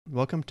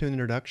Welcome to an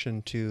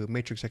introduction to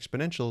matrix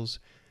exponentials,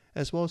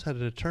 as well as how to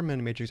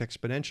determine matrix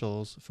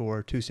exponentials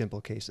for two simple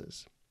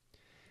cases.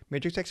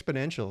 Matrix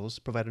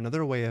exponentials provide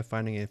another way of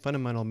finding a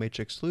fundamental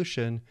matrix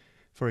solution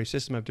for a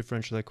system of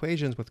differential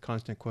equations with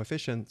constant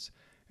coefficients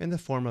in the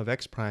form of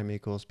x prime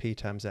equals p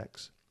times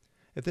x.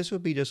 If this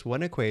would be just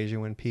one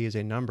equation when p is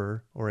a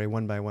number or a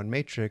 1-by-1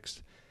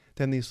 matrix,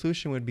 then the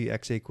solution would be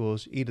x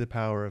equals e to the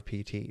power of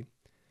pt.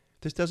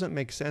 This doesn't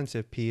make sense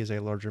if p is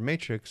a larger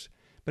matrix,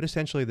 but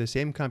essentially the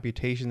same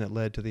computation that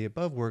led to the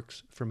above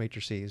works for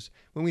matrices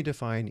when we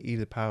define e to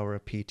the power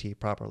of pt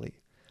properly.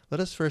 Let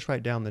us first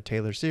write down the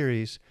Taylor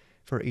series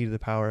for e to the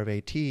power of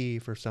at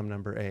for some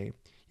number a.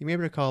 You may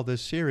recall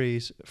this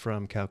series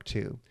from Calc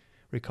 2.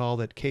 Recall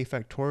that k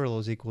factorial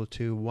is equal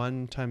to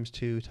 1 times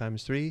 2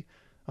 times 3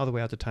 all the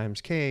way out to times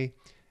k,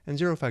 and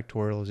 0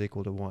 factorial is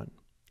equal to 1.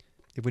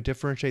 If we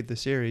differentiate the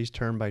series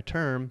term by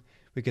term,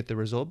 we get the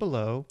result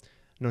below.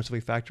 Notice if we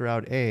factor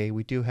out a,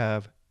 we do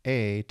have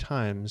a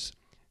times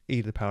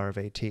e to the power of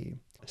at.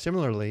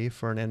 Similarly,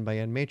 for an n by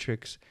n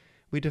matrix,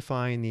 we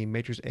define the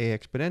matrix A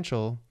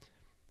exponential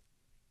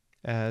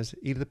as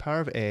e to the power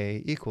of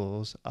a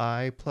equals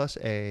I plus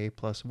a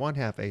plus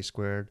 1/2 a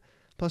squared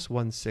plus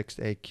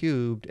 1/6 a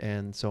cubed,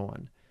 and so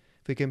on.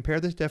 If we compare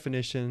this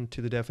definition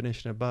to the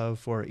definition above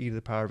for e to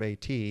the power of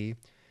at,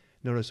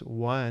 notice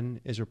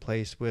 1 is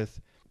replaced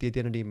with the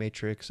identity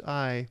matrix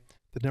I,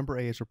 the number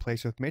a is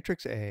replaced with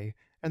matrix A,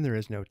 and there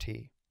is no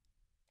t.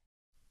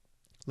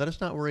 Let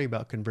us not worry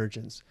about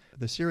convergence.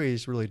 The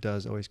series really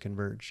does always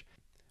converge.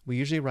 We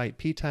usually write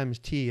p times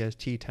t as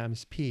t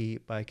times p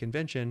by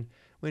convention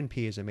when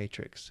p is a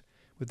matrix.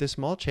 With this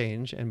small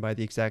change, and by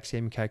the exact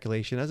same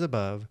calculation as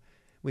above,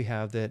 we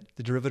have that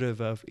the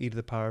derivative of e to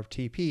the power of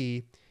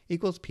tp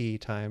equals p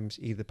times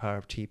e to the power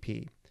of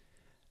tp.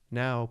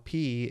 Now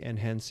p, and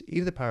hence e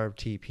to the power of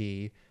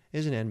tp,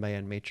 is an n by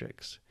n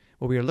matrix.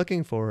 What we are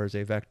looking for is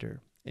a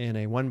vector. In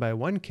a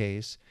 1-by-1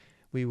 case,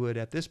 we would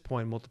at this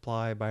point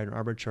multiply by an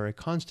arbitrary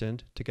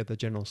constant to get the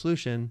general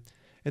solution.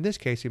 In this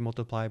case, we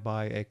multiply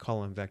by a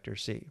column vector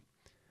c.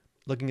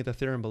 Looking at the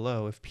theorem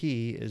below, if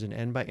p is an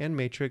n by n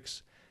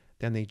matrix,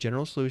 then the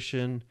general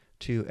solution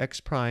to x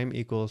prime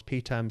equals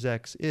p times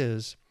x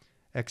is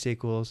x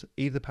equals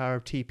e to the power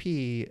of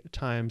tp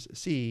times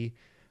c,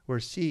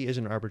 where c is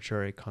an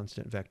arbitrary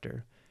constant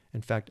vector.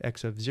 In fact,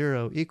 x of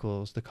 0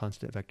 equals the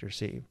constant vector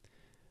c.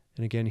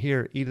 And again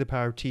here, e to the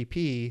power of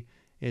tp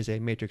is a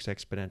matrix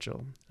exponential.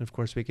 And of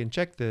course we can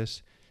check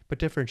this by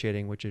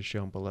differentiating, which is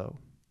shown below.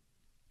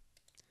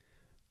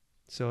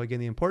 So again,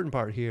 the important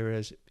part here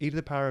is e to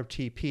the power of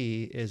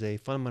tp is a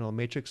fundamental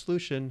matrix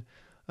solution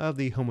of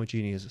the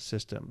homogeneous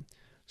system.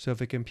 So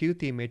if we compute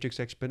the matrix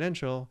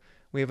exponential,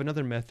 we have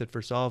another method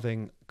for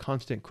solving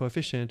constant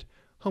coefficient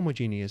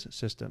homogeneous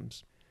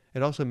systems.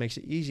 It also makes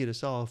it easy to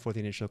solve for the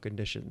initial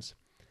conditions.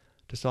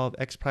 To solve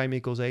x prime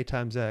equals a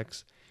times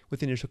x with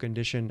the initial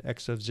condition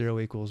x of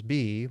 0 equals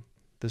b,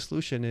 the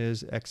solution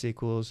is x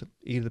equals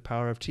e to the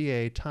power of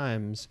ta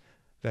times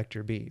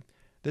vector b.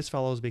 This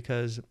follows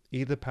because e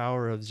to the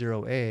power of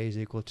 0a is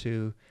equal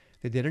to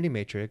the identity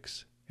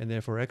matrix, and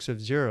therefore x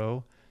of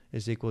 0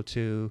 is equal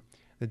to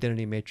the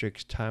identity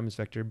matrix times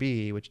vector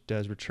b, which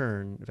does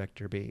return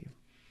vector b.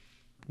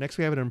 Next,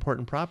 we have an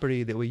important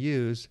property that we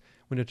use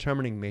when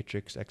determining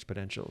matrix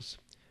exponentials.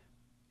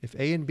 If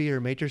a and b are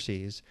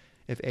matrices,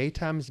 if a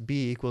times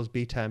b equals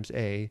b times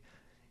a,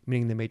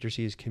 meaning the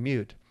matrices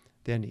commute,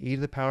 then e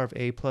to the power of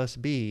a plus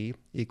b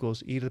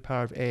equals e to the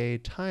power of a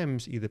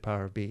times e to the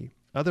power of b.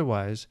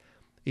 Otherwise,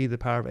 e to the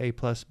power of a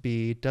plus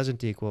b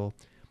doesn't equal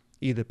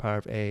e to the power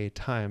of a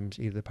times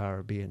e to the power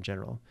of b in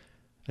general.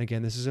 And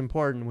again, this is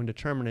important when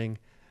determining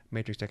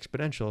matrix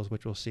exponentials,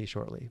 which we'll see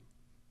shortly.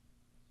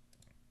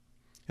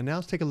 And now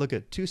let's take a look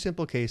at two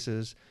simple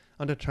cases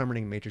on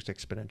determining matrix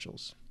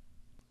exponentials.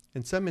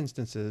 In some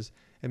instances,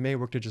 it may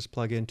work to just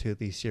plug into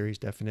the series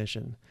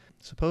definition.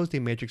 Suppose the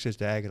matrix is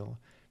diagonal.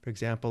 For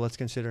example, let's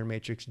consider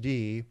matrix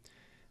D,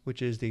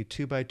 which is the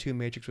 2-by-2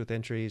 matrix with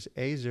entries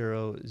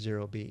A0,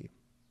 0b.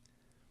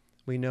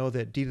 We know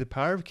that d to the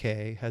power of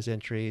k has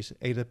entries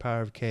a to the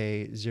power of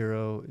k,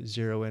 0,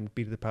 0, and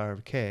b to the power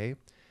of k.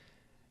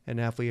 And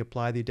now if we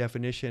apply the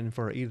definition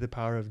for e to the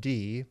power of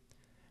d,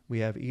 we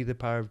have e to the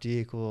power of d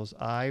equals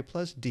I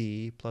plus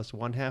d plus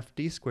 1/2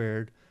 d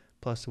squared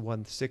plus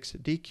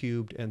 1/6 d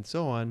cubed, and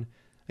so on.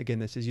 Again,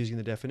 this is using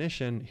the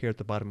definition here at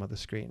the bottom of the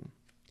screen.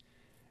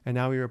 And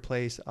now we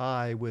replace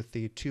I with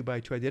the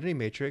 2-by-2 identity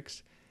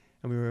matrix,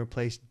 and we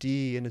replace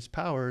d and its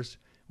powers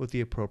with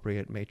the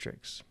appropriate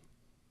matrix.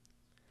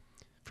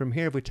 From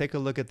here, if we take a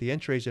look at the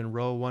entries in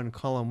row 1,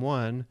 column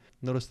 1,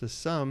 notice the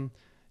sum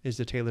is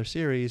the Taylor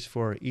series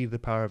for e to the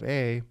power of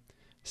a.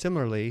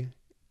 Similarly,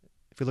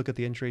 if we look at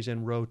the entries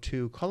in row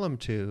 2, column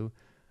 2,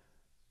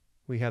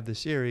 we have the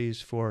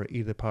series for e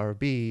to the power of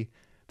b.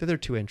 The other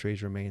two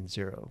entries remain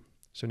 0.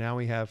 So now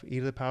we have e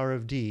to the power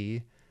of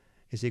d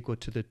is equal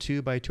to the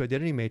 2-by-2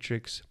 identity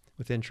matrix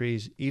with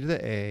entries e to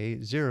the a,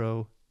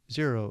 0,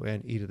 0,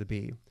 and e to the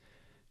b.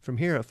 From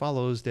here, it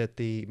follows that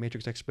the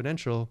matrix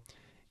exponential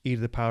e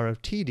to the power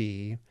of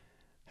td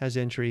has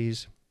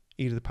entries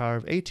e to the power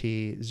of at,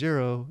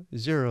 0,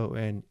 0,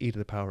 and e to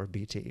the power of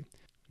bt.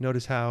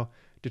 Notice how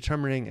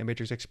determining a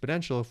matrix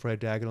exponential for a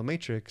diagonal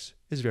matrix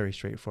is very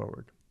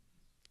straightforward.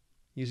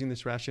 Using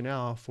this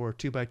rationale for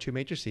 2 by 2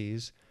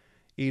 matrices,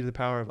 e to the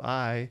power of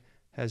I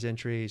has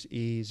entries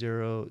e,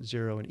 0,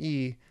 0, and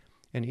e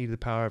to the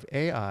power of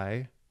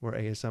ai, where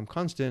a is some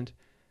constant,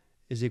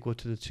 is equal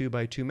to the 2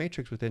 by 2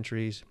 matrix with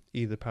entries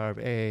e to the power of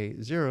a,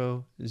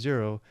 0,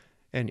 0,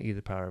 and e to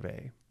the power of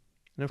a.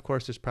 And of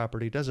course, this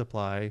property does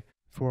apply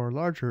for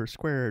larger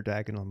square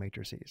diagonal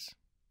matrices.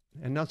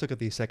 And now let's look at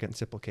the second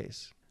simple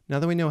case. Now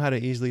that we know how to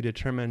easily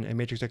determine a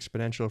matrix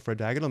exponential for a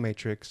diagonal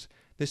matrix,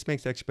 this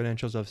makes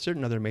exponentials of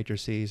certain other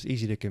matrices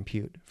easy to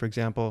compute. For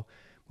example,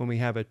 when we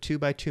have a 2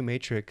 by 2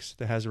 matrix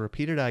that has a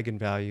repeated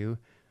eigenvalue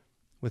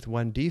with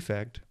one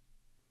defect,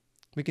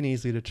 we can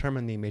easily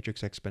determine the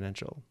matrix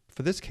exponential.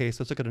 For this case,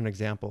 let's look at an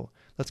example.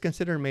 Let's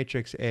consider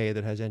matrix A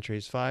that has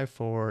entries 5,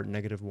 4,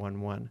 negative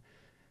 1, 1.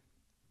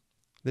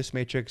 This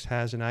matrix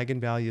has an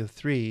eigenvalue of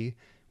 3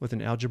 with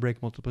an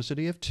algebraic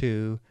multiplicity of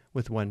 2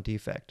 with one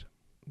defect.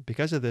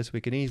 Because of this,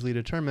 we can easily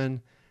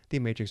determine the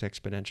matrix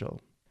exponential.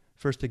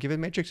 First, the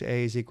given matrix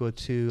A is equal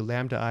to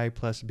lambda I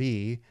plus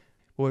B.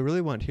 What we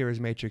really want here is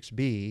matrix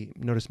B.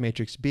 Notice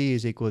matrix B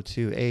is equal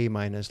to A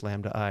minus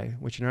lambda I,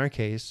 which in our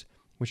case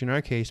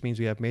means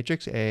we have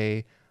matrix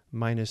A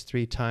minus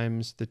 3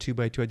 times the 2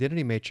 by 2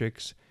 identity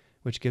matrix,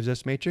 which gives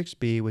us matrix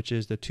B, which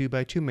is the 2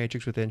 by 2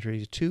 matrix with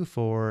entries 2,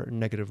 4,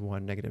 negative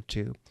 1, negative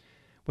 2.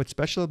 What's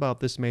special about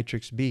this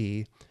matrix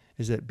B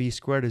is that B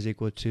squared is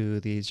equal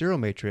to the 0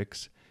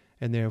 matrix,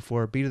 and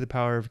therefore b to the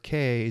power of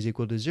k is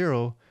equal to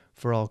 0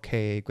 for all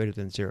k greater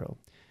than 0,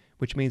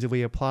 which means if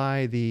we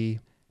apply the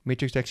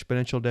matrix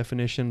exponential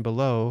definition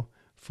below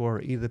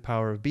for e to the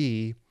power of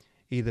b,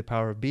 e to the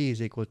power of b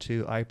is equal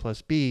to I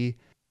plus b,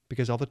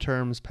 because all the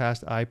terms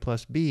past I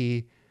plus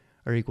b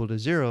are equal to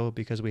 0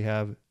 because we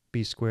have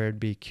b squared,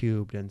 b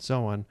cubed, and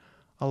so on,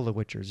 all of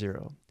which are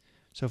 0.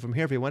 So from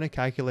here, if we want to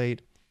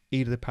calculate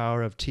e to the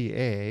power of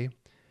ta,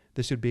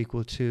 this would be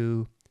equal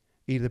to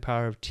e to the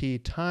power of t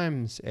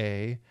times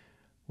a,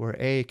 where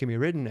a can be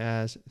written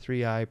as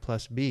 3i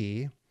plus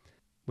b,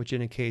 which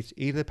indicates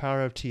e to the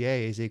power of ta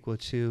is equal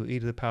to e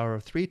to the power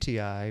of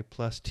 3ti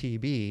plus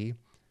tb.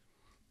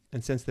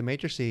 And since the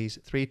matrices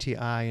 3ti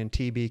and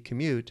tb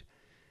commute,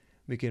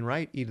 we can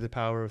write e to the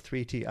power of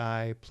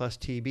 3ti plus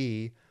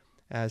tb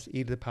as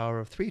e to the power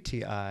of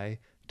 3ti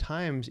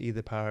times e to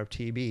the power of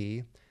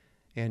tb,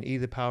 and e to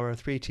the power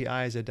of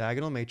 3ti is a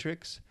diagonal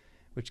matrix,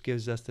 which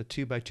gives us the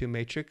 2 by 2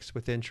 matrix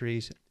with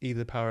entries e to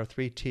the power of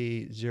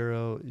 3t,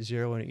 0,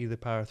 0, and e to the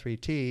power of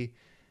 3t.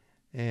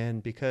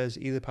 And because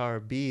e to the power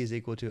of b is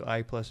equal to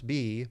I plus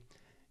b,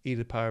 e to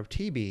the power of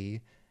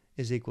tb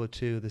is equal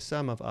to the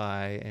sum of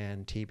I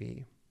and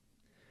tb.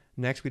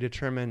 Next, we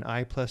determine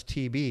I plus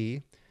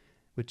tb,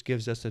 which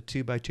gives us a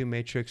 2 by 2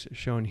 matrix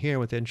shown here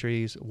with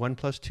entries 1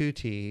 plus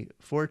 2t,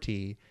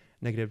 4t,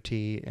 negative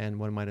t, and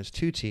 1 minus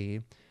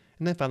 2t.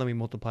 And then finally, we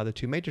multiply the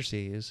two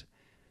matrices,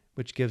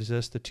 which gives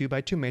us the 2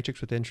 by 2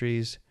 matrix with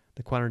entries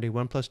the quantity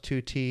 1 plus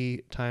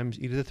 2t times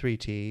e to the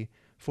 3t,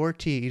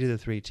 4t e to the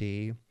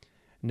 3t,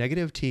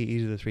 negative t e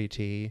to the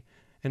 3t,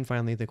 and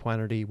finally the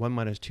quantity 1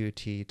 minus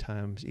 2t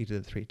times e to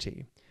the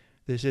 3t.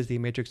 This is the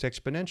matrix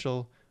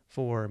exponential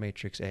for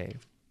matrix A,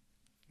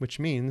 which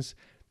means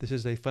this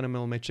is a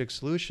fundamental matrix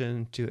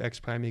solution to x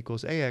prime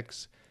equals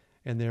ax,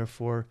 and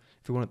therefore,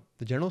 if we want,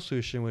 the general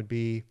solution would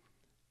be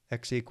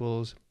x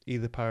equals e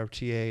to the power of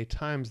ta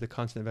times the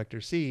constant vector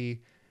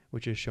c,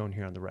 which is shown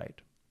here on the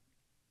right.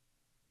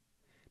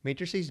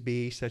 Matrices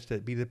B such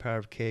that b to the power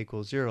of k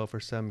equals 0 for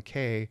some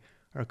k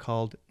are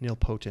called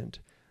nilpotent.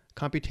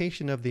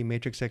 Computation of the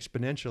matrix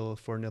exponential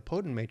for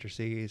nilpotent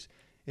matrices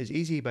is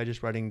easy by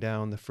just writing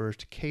down the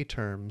first k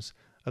terms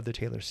of the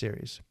Taylor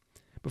series.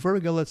 Before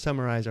we go, let's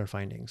summarize our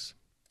findings.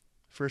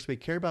 First, we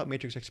care about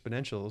matrix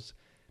exponentials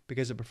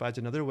because it provides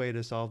another way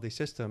to solve the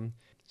system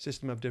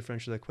of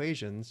differential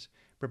equations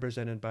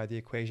represented by the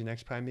equation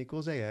x prime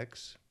equals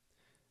ax,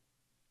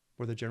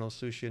 where the general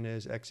solution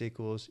is x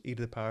equals e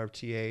to the power of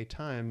ta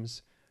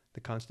times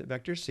the constant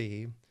vector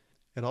c.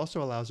 It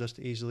also allows us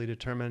to easily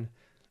determine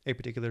a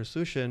particular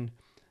solution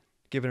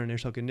given an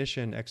initial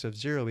condition x of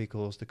 0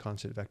 equals the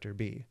constant vector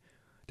b.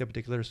 The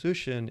particular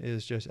solution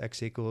is just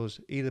x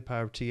equals e to the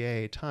power of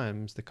ta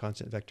times the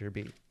constant vector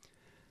b.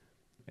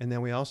 And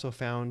then we also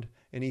found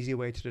an easy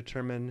way to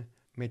determine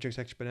matrix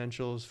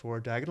exponentials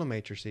for diagonal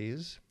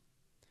matrices.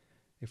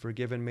 If we're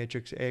given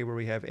matrix A where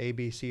we have A,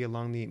 B, C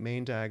along the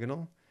main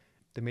diagonal,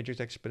 the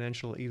matrix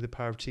exponential e to the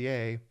power of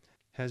ta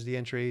has the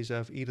entries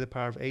of e to the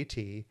power of at,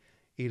 e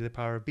to the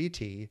power of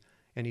bt,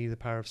 and e to the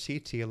power of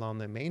ct along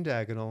the main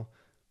diagonal.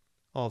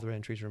 All their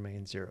entries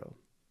remain 0.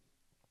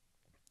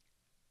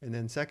 And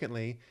then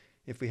secondly,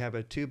 if we have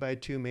a 2 by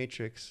 2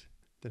 matrix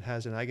that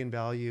has an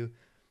eigenvalue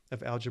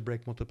of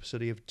algebraic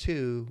multiplicity of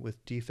 2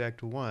 with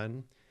defect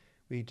 1,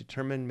 we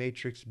determine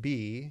matrix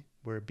B,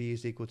 where B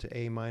is equal to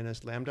A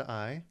minus lambda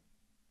I.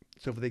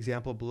 So for the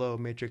example below,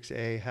 matrix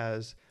A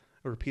has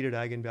a repeated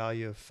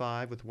eigenvalue of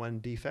 5 with one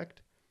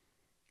defect.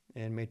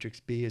 And matrix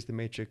B is the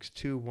matrix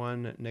 2,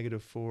 1,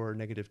 negative 4,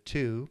 negative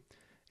 2.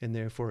 And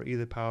therefore, e to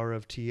the power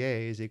of ta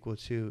is equal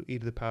to e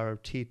to the power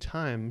of t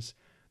times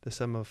the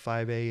sum of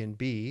 5a and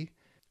b,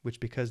 which,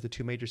 because the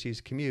two matrices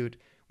commute,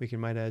 we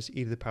can write as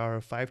e to the power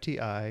of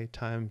 5ti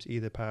times e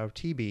to the power of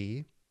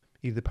tb.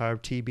 E to the power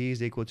of tb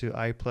is equal to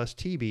I plus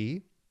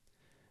tb,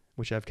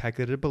 which I've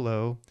calculated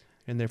below,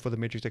 and therefore the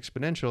matrix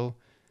exponential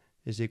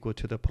is equal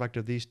to the product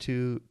of these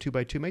two 2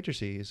 by 2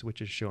 matrices,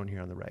 which is shown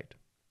here on the right.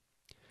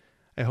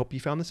 I hope you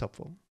found this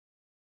helpful.